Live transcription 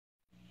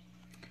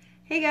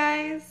Hey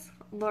guys,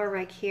 Laura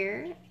Reich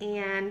here,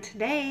 and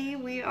today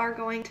we are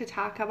going to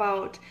talk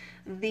about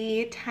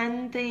the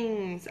 10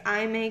 things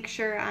I make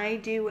sure I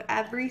do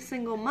every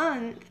single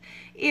month,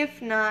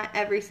 if not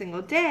every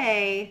single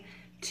day,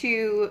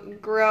 to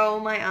grow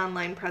my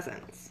online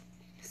presence.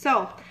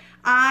 So,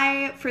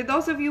 for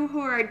those of you who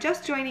are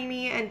just joining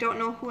me and don't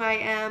know who I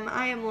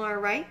am Laura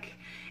Reich,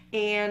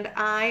 and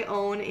I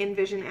own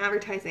Envision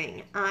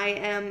Advertising. I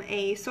am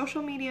a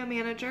social media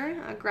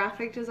manager, a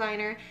graphic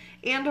designer,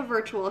 and a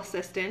virtual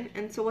assistant.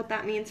 And so what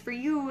that means for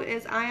you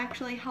is I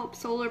actually help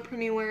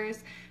solopreneurs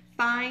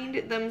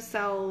find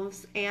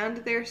themselves and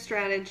their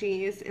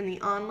strategies in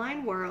the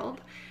online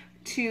world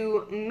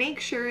to make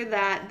sure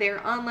that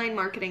their online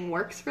marketing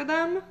works for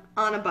them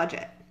on a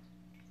budget.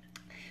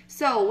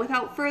 So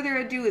without further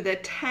ado, the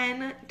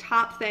 10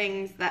 top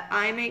things that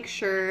I make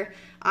sure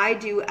I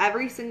do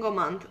every single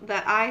month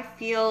that I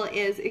feel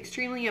is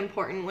extremely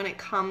important when it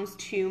comes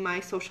to my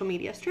social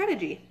media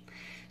strategy.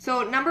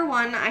 So number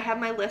one, I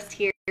have my list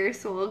here,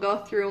 so we'll go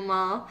through them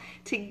all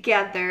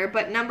together.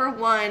 But number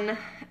one,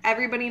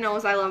 everybody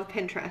knows I love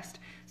Pinterest.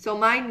 So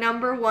my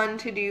number one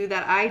to do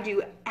that I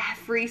do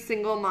every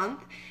single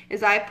month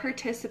is I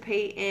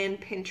participate in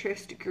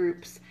Pinterest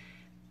groups.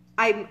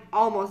 I'm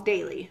almost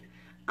daily.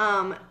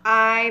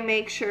 I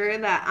make sure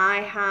that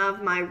I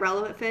have my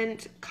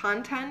relevant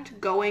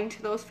content going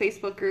to those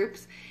Facebook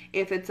groups.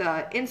 If it's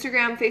a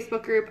Instagram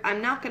Facebook group,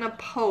 I'm not going to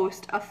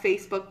post a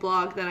Facebook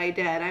blog that I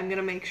did. I'm going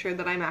to make sure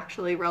that I'm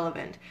actually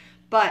relevant.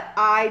 But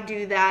I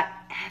do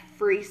that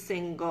every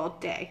single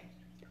day.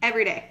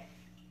 Every day.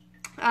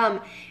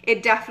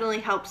 It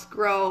definitely helps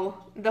grow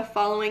the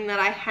following that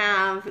I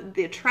have,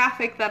 the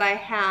traffic that I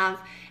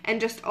have,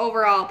 and just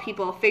overall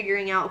people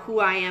figuring out who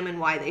I am and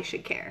why they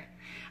should care.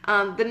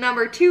 The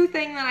number two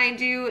thing that I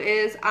do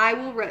is I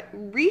will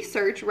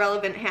research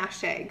relevant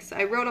hashtags.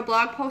 I wrote a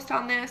blog post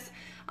on this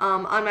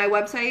on my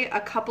website, a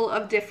couple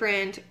of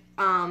different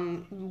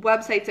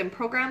websites and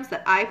programs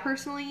that I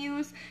personally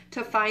use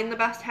to find the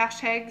best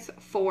hashtags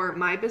for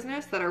my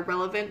business that are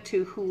relevant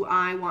to who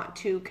I want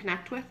to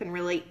connect with and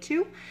relate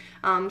to.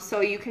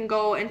 So you can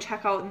go and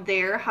check out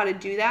there how to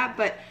do that,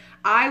 but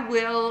I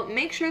will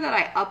make sure that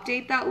I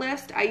update that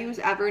list. I use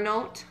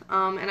Evernote,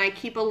 and I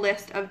keep a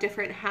list of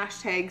different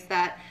hashtags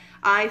that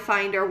I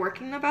find are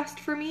working the best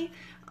for me,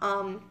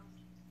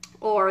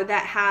 or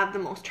that have the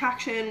most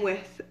traction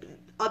with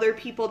other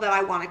people that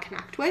I want to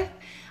connect with.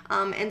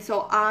 And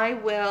so I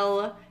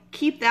will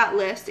keep that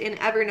list in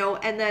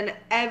Evernote, and then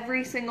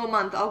every single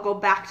month I'll go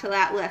back to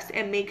that list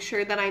and make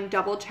sure that I'm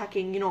double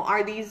checking,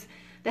 are these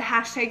the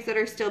hashtags that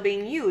are still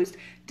being used?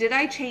 Did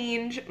I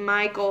change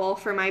my goal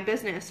for my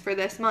business for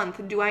this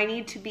month? Do I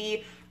need to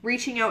be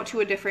reaching out to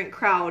a different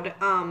crowd?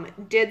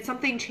 Did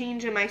something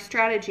change in my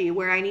strategy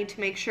where I need to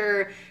make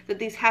sure that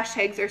these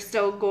hashtags are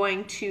still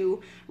going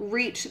to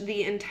reach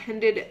the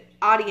intended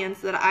audience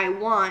that I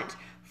want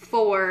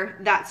for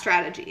that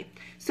strategy?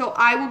 So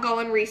I will go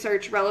and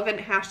research relevant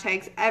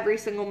hashtags every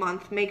single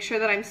month, make sure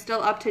that I'm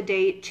still up to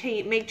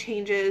date, make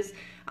changes.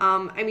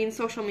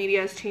 Social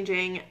media is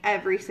changing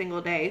every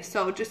single day,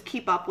 so just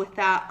keep up with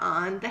that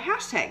on the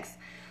hashtags.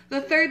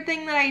 The third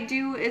thing that I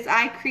do is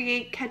I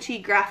create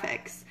catchy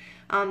graphics.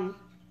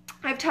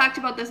 I've talked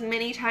about this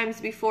many times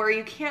before.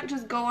 You can't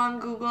just go on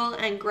Google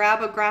and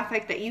grab a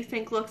graphic that you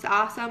think looks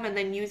awesome and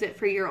then use it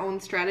for your own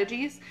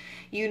strategies.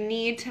 You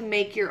need to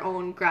make your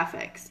own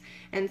graphics.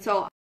 And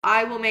so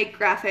I will make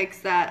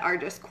graphics that are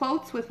just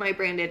quotes with my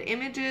branded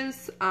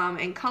images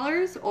and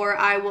colors, or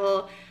I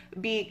will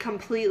be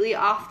completely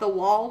off the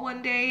wall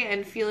one day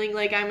and feeling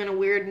like I'm in a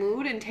weird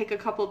mood and take a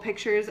couple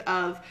pictures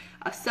of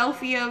a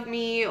selfie of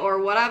me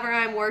or whatever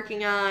I'm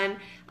working on,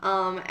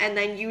 and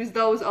then use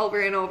those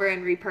over and over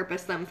and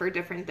repurpose them for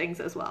different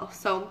things as well.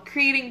 So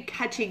creating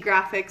catchy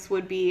graphics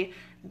would be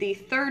the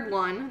third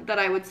one that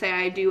I would say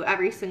I do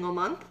every single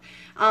month.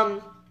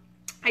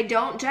 I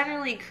don't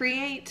generally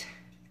create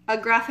a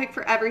graphic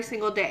for every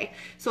single day.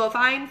 So if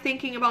I'm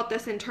thinking about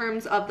this in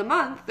terms of the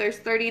month, there's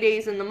 30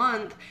 days in the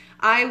month,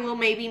 I will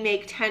maybe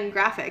make 10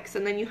 graphics,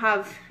 and then you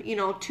have,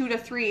 2 to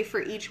 3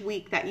 for each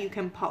week that you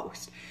can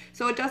post.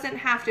 So it doesn't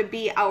have to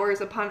be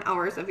hours upon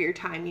hours of your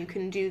time. You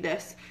can do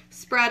this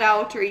spread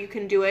out, or you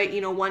can do it,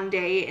 one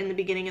day in the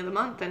beginning of the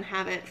month and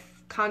have it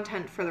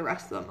content for the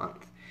rest of the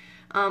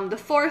month. The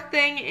fourth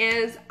thing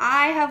is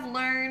I have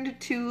learned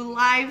to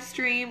live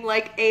stream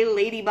like a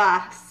lady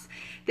boss.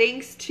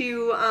 Thanks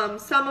to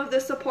some of the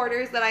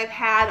supporters that I've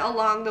had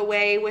along the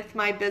way with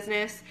my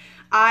business,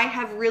 I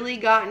have really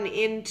gotten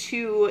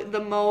into the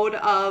mode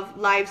of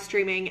live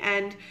streaming,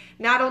 and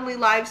not only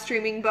live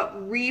streaming, but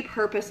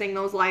repurposing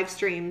those live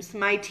streams.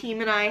 My team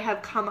and I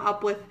have come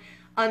up with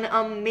an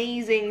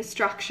amazing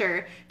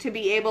structure to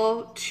be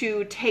able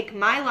to take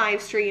my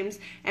live streams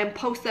and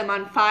post them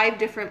on 5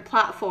 different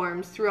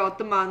platforms throughout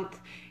the month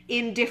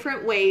in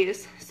different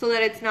ways, so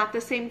that it's not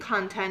the same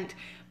content,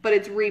 but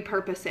it's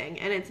repurposing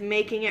and it's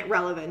making it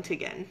relevant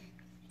again.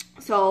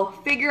 So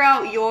figure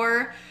out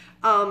your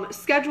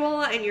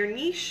schedule and your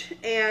niche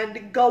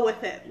and go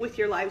with it with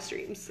your live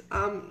streams.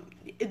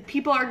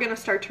 people are going to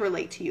start to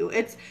relate to you.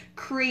 It's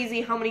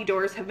crazy how many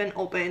doors have been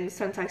opened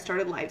since I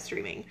started live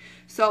streaming.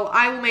 So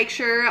I will make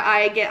sure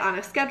I get on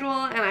a schedule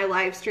and I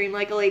live stream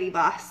like a lady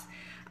boss.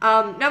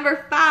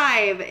 Number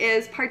 5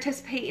 is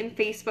participate in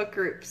Facebook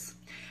groups.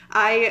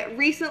 I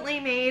recently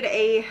made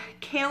a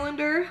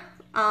calendar.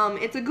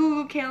 It's a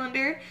Google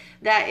Calendar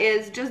that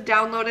is just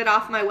downloaded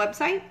off my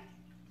website.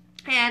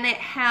 And it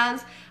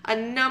has a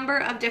number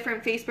of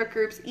different Facebook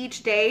groups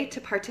each day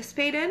to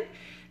participate in.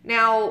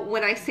 Now,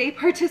 when I say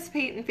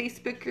participate in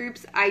Facebook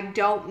groups, I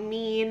don't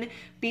mean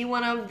be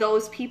one of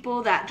those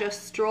people that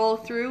just stroll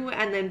through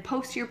and then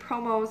post your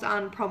promos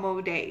on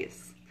promo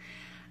days.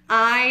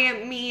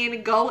 I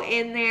mean go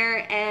in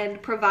there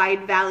and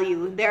provide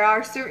value. There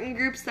are certain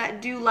groups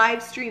that do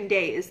live stream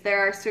days. There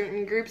are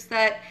certain groups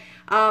that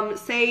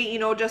say,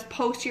 just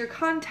post your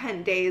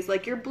content days,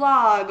 like your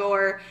blog,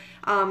 or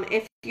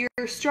if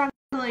you're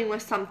struggling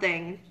with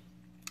something,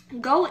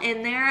 go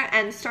in there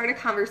and start a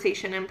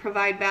conversation and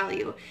provide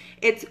value.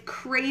 It's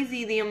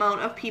crazy the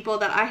amount of people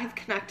that I have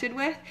connected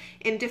with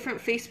in different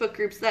Facebook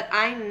groups that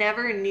I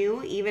never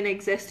knew even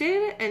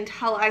existed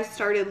until I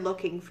started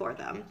looking for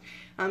them.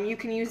 You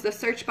can use the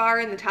search bar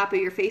in the top of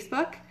your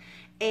Facebook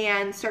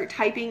and start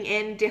typing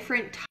in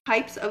different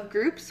types of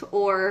groups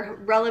or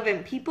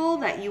relevant people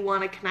that you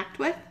want to connect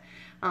with.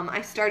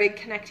 I started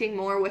connecting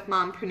more with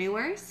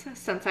mompreneurs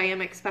since I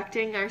am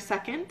expecting our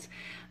second.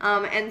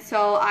 And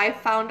so I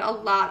found a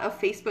lot of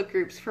Facebook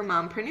groups for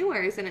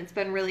mompreneurs, and it's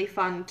been really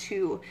fun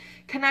to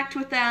connect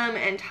with them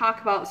and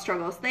talk about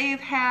struggles they've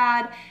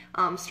had,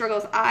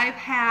 struggles I've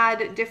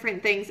had,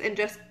 different things, and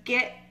just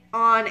get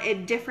on a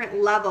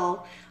different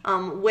level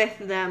with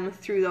them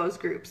through those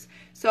groups.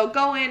 So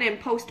go in and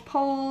post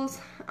polls,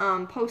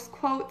 post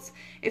quotes.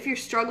 If you're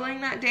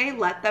struggling that day,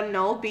 let them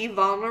know, be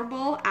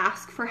vulnerable,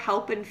 ask for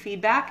help and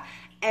feedback.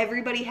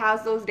 Everybody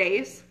has those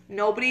days.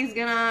 Nobody's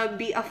gonna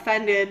be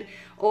offended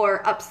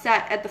or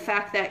upset at the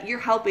fact that you're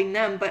helping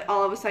them, but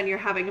all of a sudden you're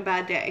having a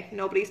bad day.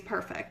 Nobody's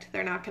perfect.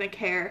 They're not gonna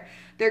care.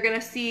 They're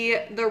gonna see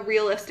the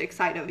realistic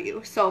side of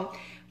you. So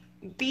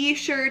be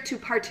sure to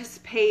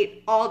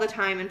participate all the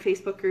time in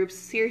Facebook groups.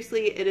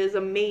 Seriously, it is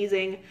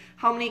amazing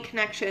how many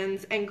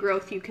connections and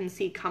growth you can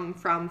see come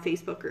from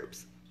Facebook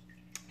groups.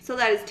 So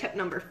that is tip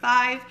number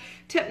 5.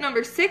 Tip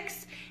number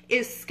 6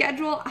 is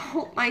schedule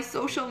out my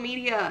social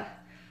media.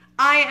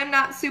 I am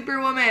not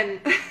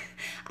Superwoman.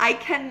 I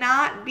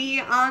cannot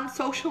be on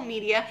social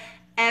media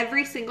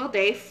every single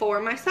day for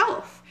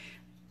myself.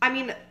 I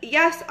mean,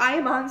 yes, I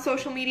am on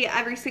social media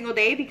every single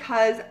day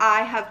because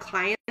I have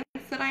clients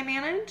that I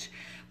manage.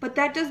 But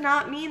that does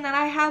not mean that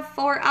I have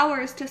 4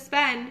 hours to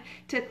spend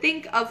to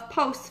think of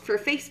posts for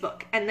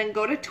Facebook and then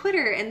go to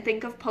Twitter and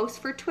think of posts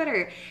for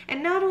Twitter.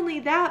 And not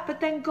only that, but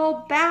then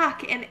go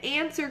back and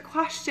answer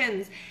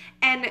questions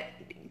and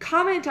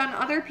comment on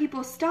other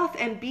people's stuff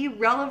and be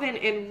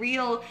relevant and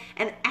real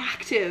and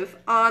active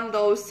on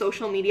those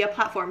social media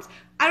platforms.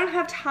 I don't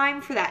have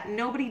time for that.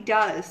 Nobody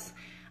does.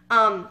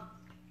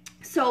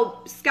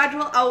 So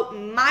schedule out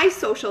my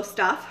social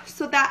stuff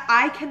so that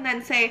I can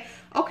then say,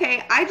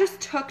 okay, I just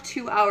took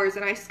 2 hours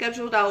and I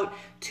scheduled out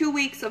 2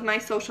 weeks of my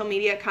social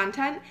media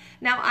content.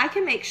 Now I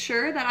can make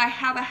sure that I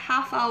have a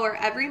half hour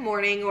every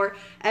morning or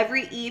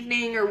every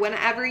evening or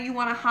whenever you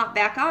want to hop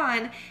back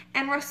on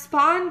and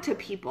respond to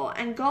people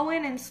and go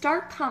in and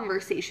start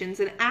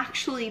conversations and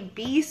actually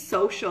be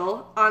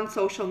social on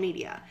social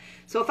media.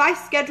 So if I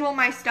schedule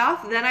my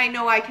stuff, then I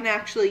know I can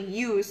actually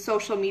use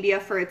social media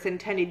for its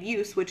intended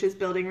use, which is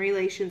building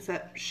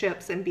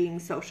relationships and being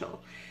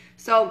social.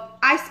 So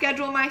I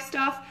schedule my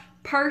stuff.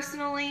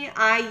 Personally,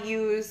 I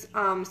use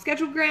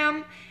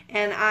Schedulegram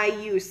and I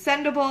use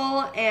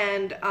Sendable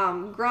and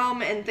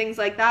Grum and things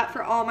like that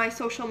for all my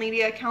social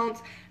media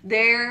accounts.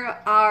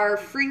 There are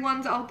free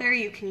ones out there.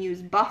 You can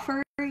use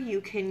Buffer, you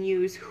can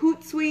use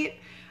Hootsuite.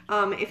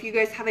 If you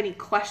guys have any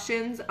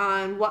questions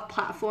on what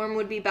platform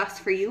would be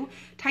best for you,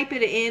 type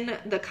it in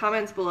the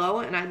comments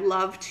below and I'd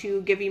love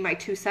to give you my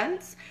 2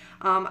 cents.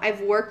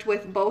 I've worked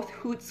with both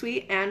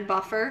Hootsuite and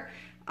Buffer.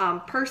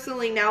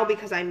 Personally now,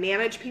 because I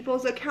manage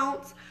people's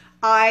accounts,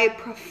 I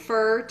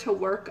prefer to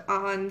work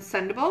on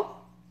Sendable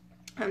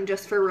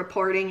just for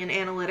reporting and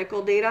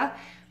analytical data.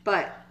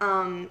 But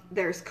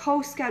there's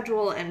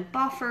CoSchedule and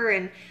Buffer,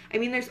 and I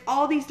mean there's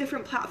all these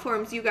different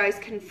platforms you guys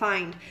can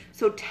find.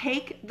 So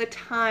take the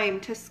time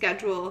to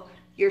schedule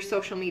your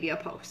social media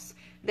posts.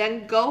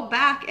 Then go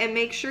back and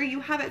make sure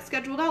you have it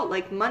scheduled out.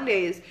 Like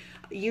Mondays,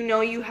 you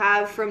know you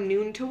have from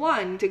noon to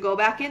 1 to go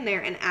back in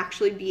there and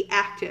actually be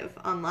active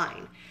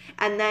online.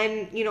 And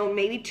then,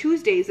 maybe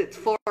Tuesdays it's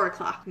 4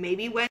 o'clock.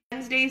 Maybe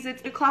Wednesdays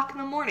it's 8 o'clock in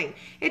the morning.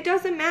 It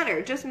doesn't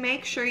matter. Just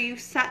make sure you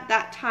set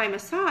that time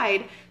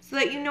aside so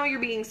that you know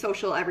you're being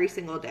social every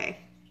single day.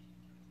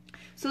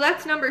 So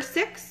that's number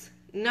 6.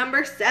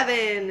 Number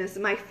 7 is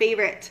my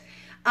favorite.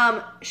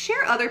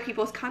 Share other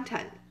people's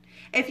content.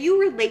 If you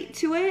relate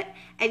to it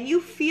and you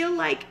feel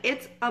like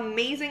it's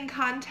amazing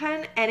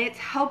content and it's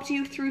helped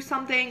you through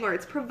something or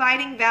it's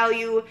providing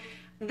value,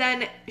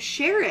 then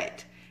share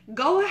it.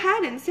 Go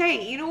ahead and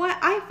say, you know what,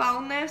 I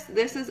found this.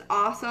 This is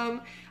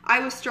awesome. I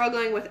was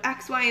struggling with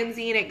X, Y, and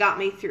Z and it got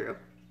me through.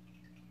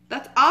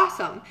 That's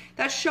awesome.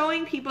 That's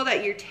showing people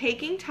that you're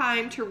taking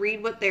time to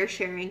read what they're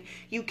sharing,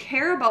 you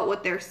care about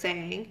what they're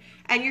saying,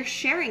 and you're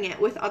sharing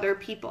it with other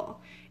people.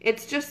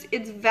 It's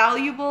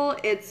valuable.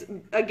 It's,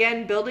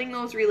 again, building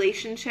those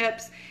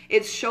relationships.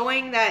 It's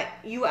showing that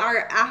you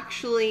are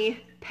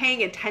actually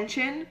paying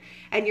attention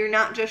and you're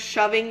not just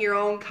shoving your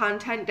own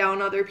content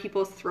down other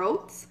people's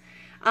throats.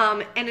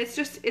 And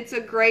it's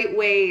a great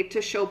way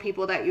to show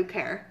people that you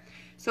care.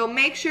 So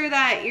make sure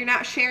that you're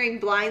not sharing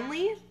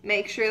blindly.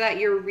 Make sure that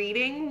you're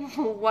reading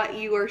what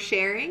you are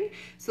sharing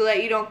so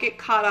that you don't get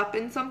caught up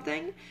in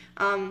something.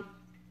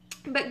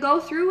 But go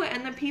through it,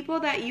 and the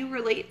people that you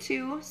relate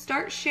to,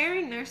 start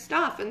sharing their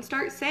stuff and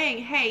start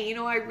saying, hey, you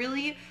know, I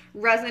really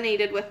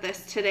resonated with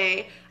this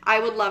today. I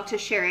would love to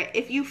share it.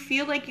 If you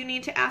feel like you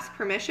need to ask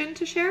permission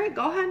to share it,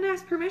 go ahead and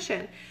ask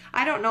permission.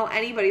 I don't know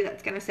anybody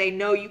that's going to say,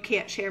 no, you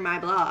can't share my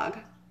blog.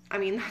 I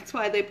mean, that's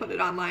why they put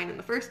it online in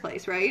the first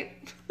place, right?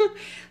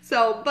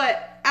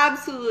 But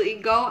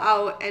absolutely go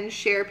out and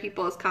share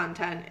people's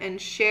content and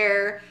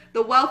share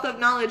the wealth of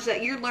knowledge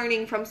that you're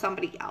learning from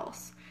somebody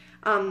else.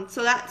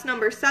 So that's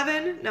number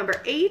 7.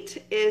 Number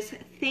 8 is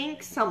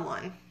thank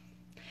someone.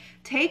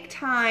 Take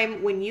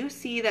time when you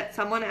see that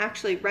someone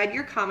actually read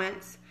your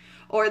comments,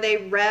 or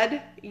they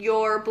read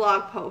your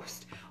blog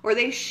post, or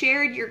they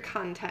shared your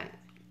content.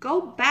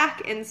 Go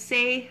back and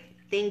say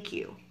thank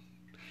you.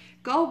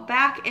 Go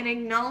back and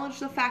acknowledge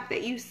the fact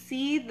that you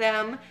see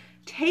them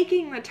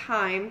taking the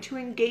time to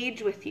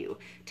engage with you,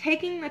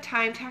 taking the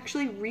time to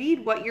actually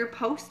read what you're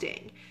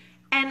posting,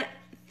 and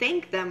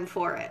thank them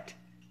for it.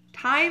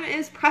 Time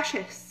is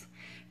precious.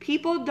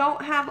 People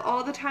don't have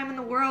all the time in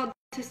the world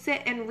to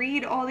sit and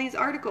read all these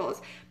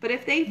articles, but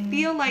if they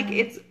feel like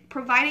it's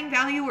providing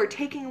value or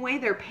taking away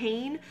their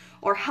pain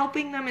or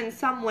helping them in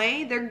some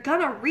way, they're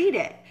gonna read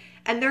it,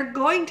 and they're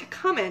going to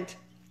comment,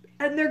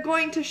 and they're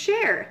going to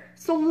share.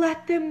 So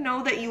let them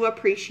know that you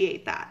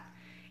appreciate that.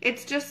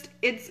 It's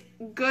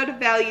good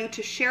value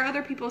to share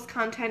other people's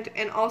content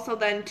and also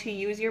then to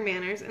use your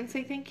manners and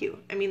say thank you.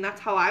 I mean,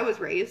 that's how I was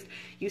raised.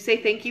 You say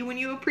thank you when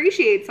you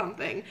appreciate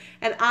something.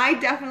 And I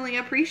definitely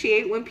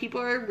appreciate when people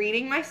are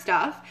reading my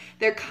stuff,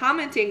 they're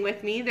commenting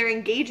with me, they're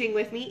engaging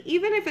with me,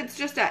 even if it's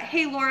just a,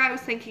 hey, Laura, I was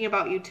thinking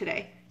about you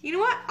today. You know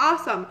what?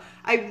 Awesome.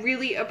 I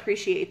really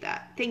appreciate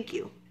that. Thank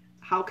you.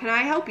 How can I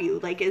help you?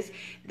 Like, is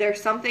there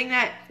something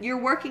that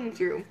you're working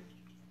through?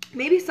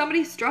 Maybe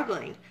somebody's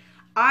struggling.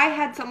 I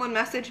had someone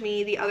message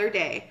me the other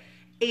day,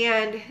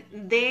 and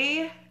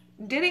they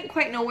didn't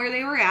quite know where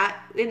they were at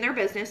in their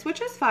business,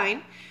 which is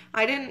fine.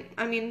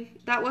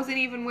 That wasn't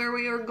even where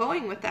we were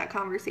going with that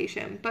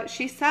conversation. But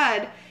she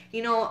said,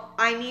 you know,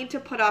 I need to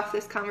put off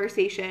this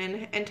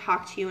conversation and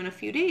talk to you in a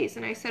few days.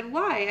 And I said,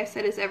 why? I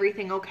said, is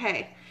everything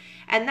okay?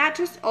 And that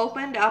just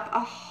opened up a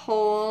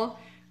whole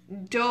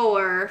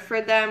door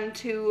for them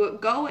to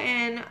go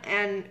in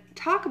and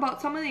talk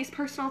about some of these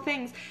personal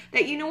things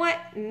that, you know what,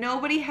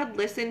 nobody had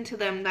listened to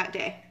them that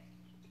day.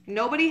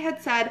 Nobody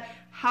had said,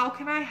 how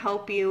can I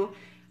help you?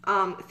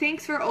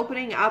 Thanks for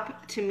opening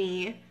up to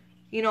me.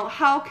 You know,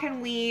 how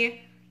can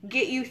we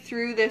get you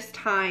through this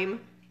time?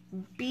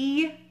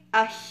 Be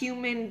a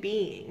human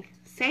being.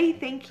 Say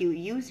thank you.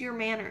 Use your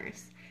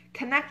manners.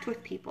 Connect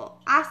with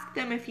people. Ask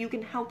them if you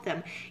can help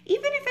them.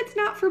 Even if it's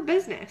not for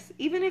business.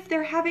 Even if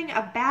they're having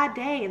a bad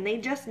day and they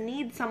just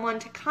need someone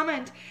to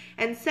comment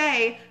and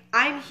say,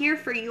 I'm here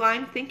for you.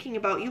 I'm thinking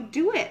about you.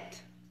 Do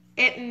it.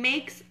 It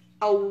makes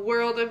a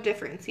world of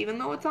difference. Even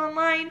though it's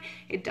online,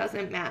 it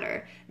doesn't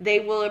matter. They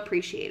will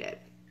appreciate it.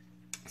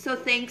 So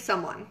thank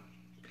someone.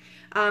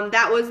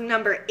 That was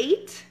number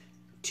 8.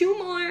 2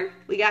 more.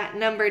 We got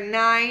number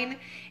 9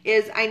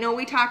 is, I know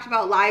we talked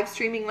about live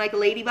streaming like a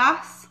lady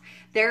boss.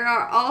 There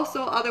are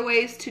also other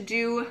ways to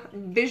do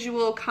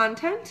visual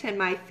content, and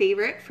my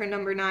favorite for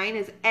number 9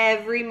 is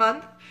every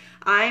month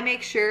I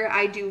make sure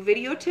I do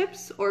video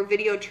tips or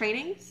video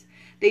trainings.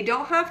 They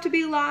don't have to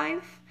be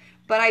live,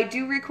 but I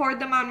do record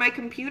them on my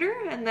computer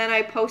and then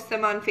I post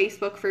them on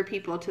Facebook for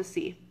people to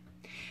see.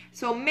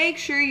 So make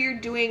sure you're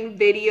doing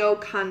video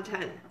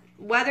content,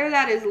 whether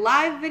that is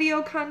live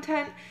video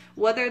content,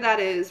 whether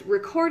that is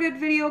recorded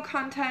video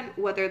content,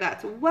 whether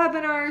that's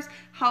webinars,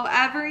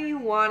 however you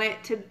want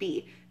it to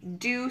be.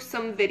 Do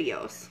some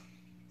videos,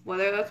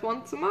 whether that's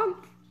once a month.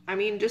 I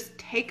mean, just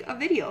take a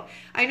video.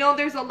 I know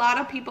there's a lot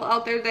of people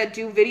out there that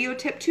do video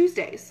tip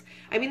Tuesdays.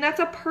 I mean, that's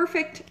a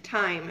perfect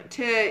time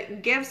to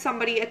give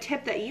somebody a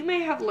tip that you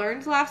may have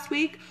learned last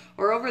week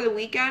or over the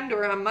weekend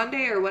or on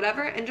Monday or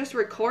whatever, and just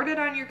record it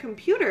on your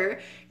computer.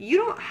 You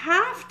don't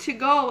have to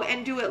go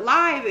and do it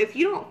live. If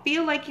you don't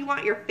feel like you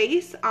want your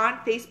face on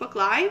Facebook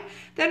Live,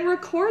 then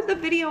record the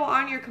video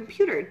on your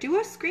computer.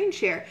 Do a screen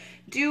share.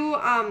 Do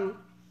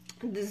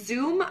the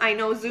Zoom. I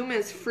know Zoom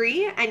is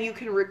free and you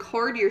can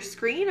record your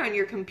screen on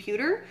your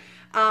computer.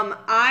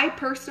 I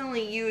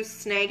personally use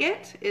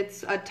Snagit.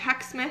 It's a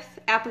TechSmith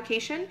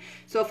application.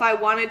 So if I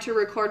wanted to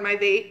record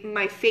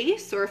my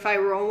face, or if I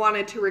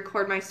wanted to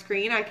record my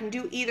screen, I can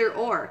do either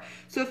or.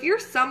 So if you're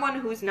someone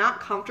who's not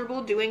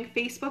comfortable doing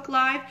Facebook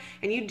Live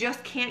and you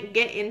just can't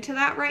get into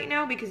that right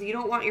now because you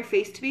don't want your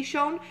face to be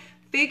shown,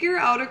 figure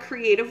out a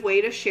creative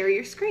way to share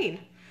your screen.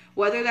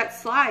 Whether that's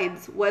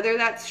slides, whether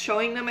that's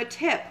showing them a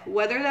tip,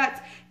 whether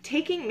that's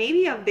taking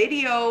maybe a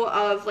video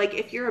of, like,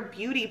 if you're a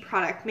beauty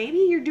product, maybe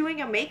you're doing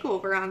a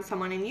makeover on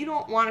someone and you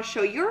don't want to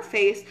show your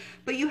face,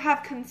 but you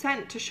have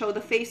consent to show the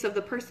face of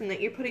the person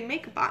that you're putting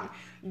makeup on.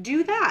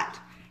 Do that.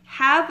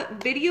 Have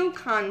video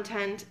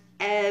content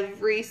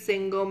every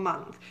single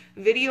month.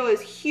 Video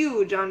is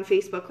huge on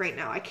Facebook right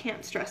now. I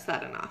can't stress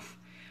that enough.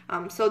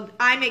 So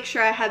I make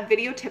sure I have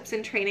video tips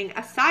and training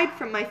aside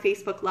from my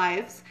Facebook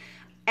Lives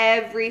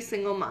every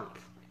single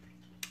month.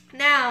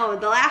 Now,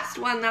 the last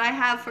one that I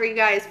have for you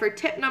guys for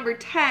tip number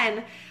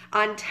 10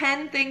 on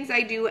 10 things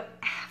I do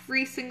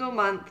every single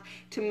month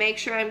to make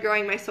sure I'm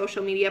growing my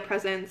social media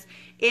presence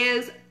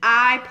is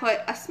I put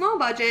a small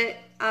budget.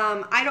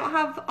 I don't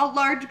have a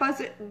large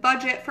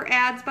budget for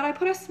ads, but I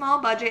put a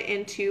small budget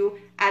into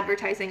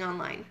advertising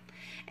online.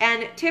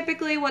 And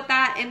typically what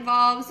that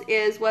involves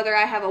is whether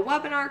I have a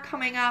webinar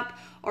coming up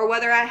or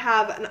whether I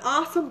have an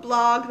awesome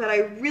blog that I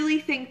really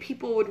think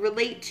people would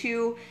relate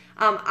to,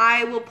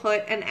 I will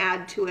put an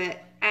ad to it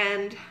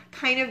and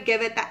kind of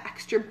give it that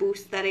extra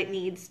boost that it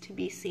needs to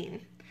be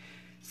seen.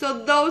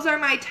 So those are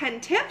my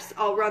 10 tips.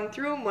 I'll run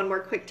through them one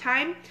more quick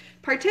time.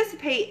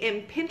 Participate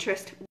in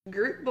Pinterest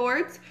group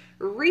boards,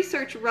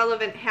 research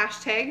relevant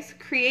hashtags,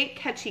 create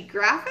catchy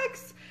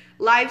graphics,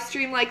 live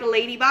stream like a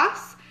lady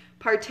boss,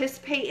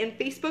 participate in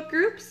Facebook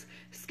groups,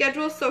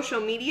 schedule social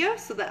media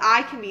so that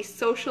I can be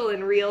social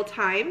in real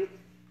time,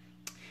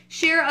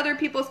 share other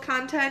people's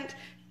content,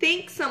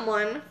 thank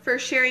someone for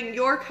sharing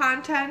your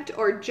content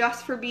or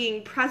just for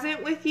being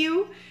present with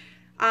you,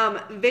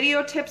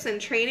 video tips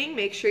and training,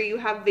 make sure you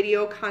have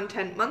video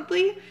content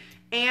monthly,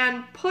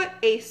 and put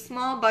a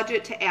small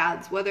budget to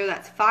ads, whether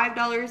that's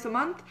 $5 a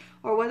month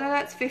or whether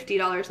that's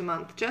 $50 a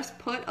month. Just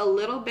put a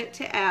little bit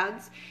to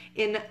ads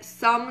in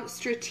some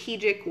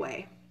strategic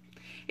way.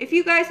 If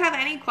you guys have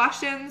any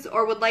questions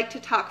or would like to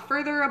talk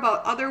further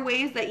about other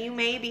ways that you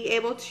may be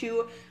able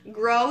to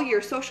grow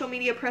your social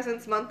media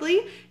presence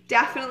monthly,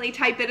 definitely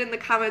type it in the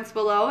comments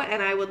below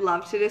and I would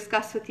love to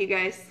discuss with you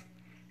guys.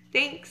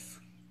 Thanks.